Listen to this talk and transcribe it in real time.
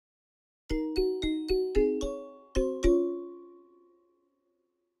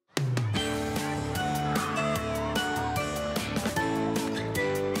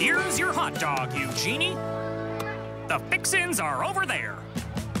hot dog, Eugenie. The fixins are over there.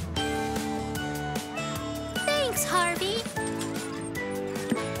 Thanks, Harvey.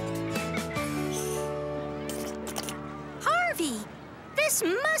 Harvey, this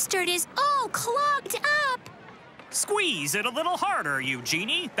mustard is all clogged up. Squeeze it a little harder,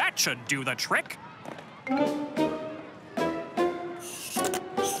 Eugenie. That should do the trick.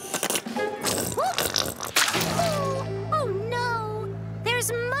 Oh no,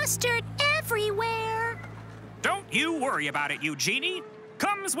 there's mustard everywhere. Don't you worry about it, Eugenie.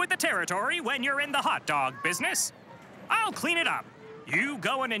 Comes with the territory when you're in the hot dog business. I'll clean it up. You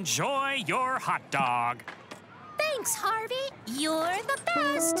go and enjoy your hot dog. Thanks, Harvey. You're the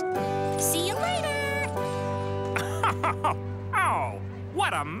best. See you later. Oh,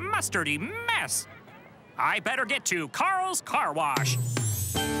 what a mustardy mess. I better get to Carl's Car Wash.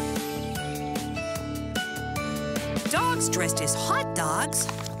 Dogs dressed as hot dogs?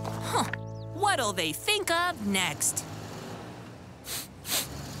 Huh. What'll they think of next?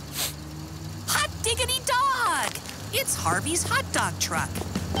 Hot diggity dog! It's Harvey's hot dog truck.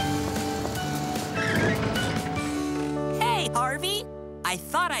 Hey, Harvey. I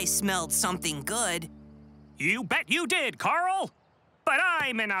thought I smelled something good. You bet you did, Carl. But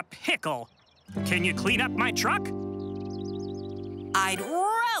I'm in a pickle. Can you clean up my truck? I'd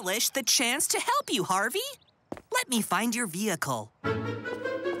relish the chance to help you, Harvey. Let me find your vehicle.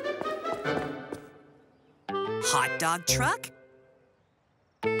 Hot dog truck?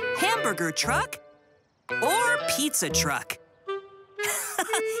 Hamburger truck? Or pizza truck?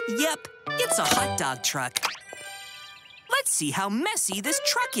 Yep, it's a hot dog truck. Let's see how messy this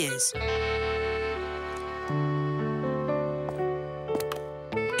truck is.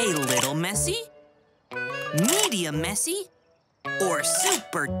 A little messy? Medium messy? Or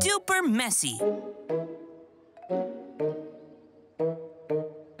super duper messy?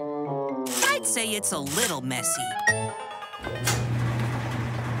 I'd say it's a little messy.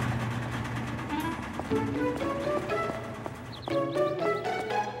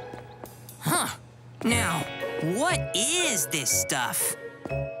 Huh. Now, what is this stuff?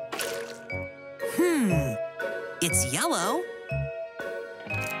 It's yellow.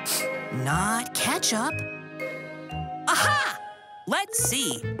 Not ketchup. Aha! Let's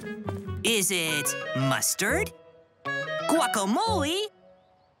see. Is it mustard? Guacamole?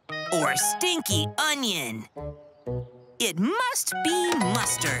 Or stinky onion? It must be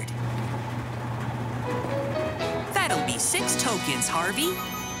mustard. That'll be 6 tokens, Harvey.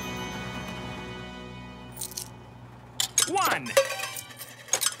 1,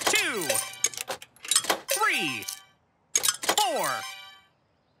 2, 3, 4,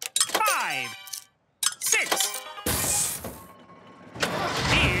 5, 6.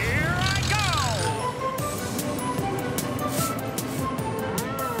 Here I go!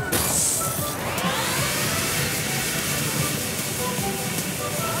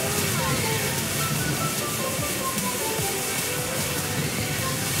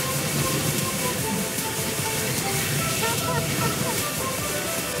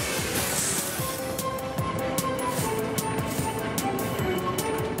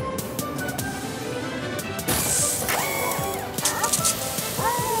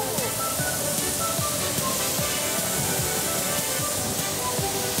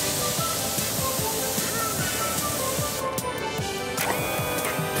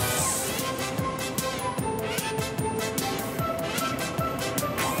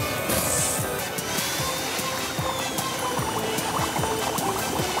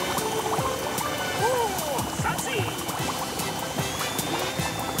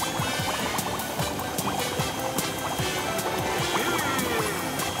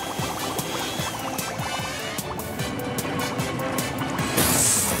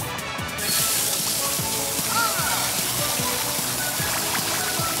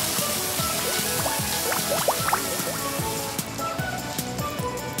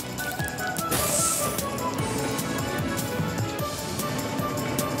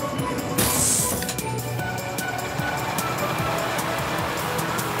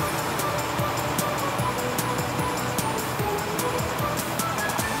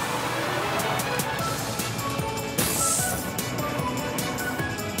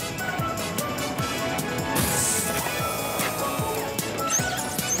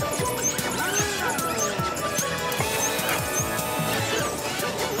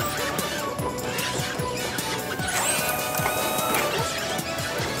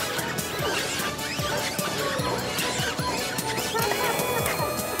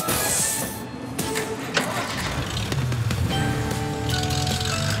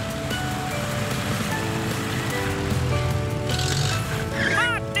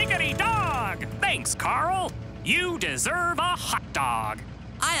 You deserve a hot dog.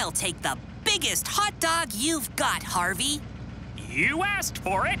 I'll take the biggest hot dog you've got, Harvey. You asked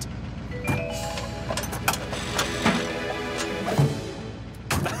for it.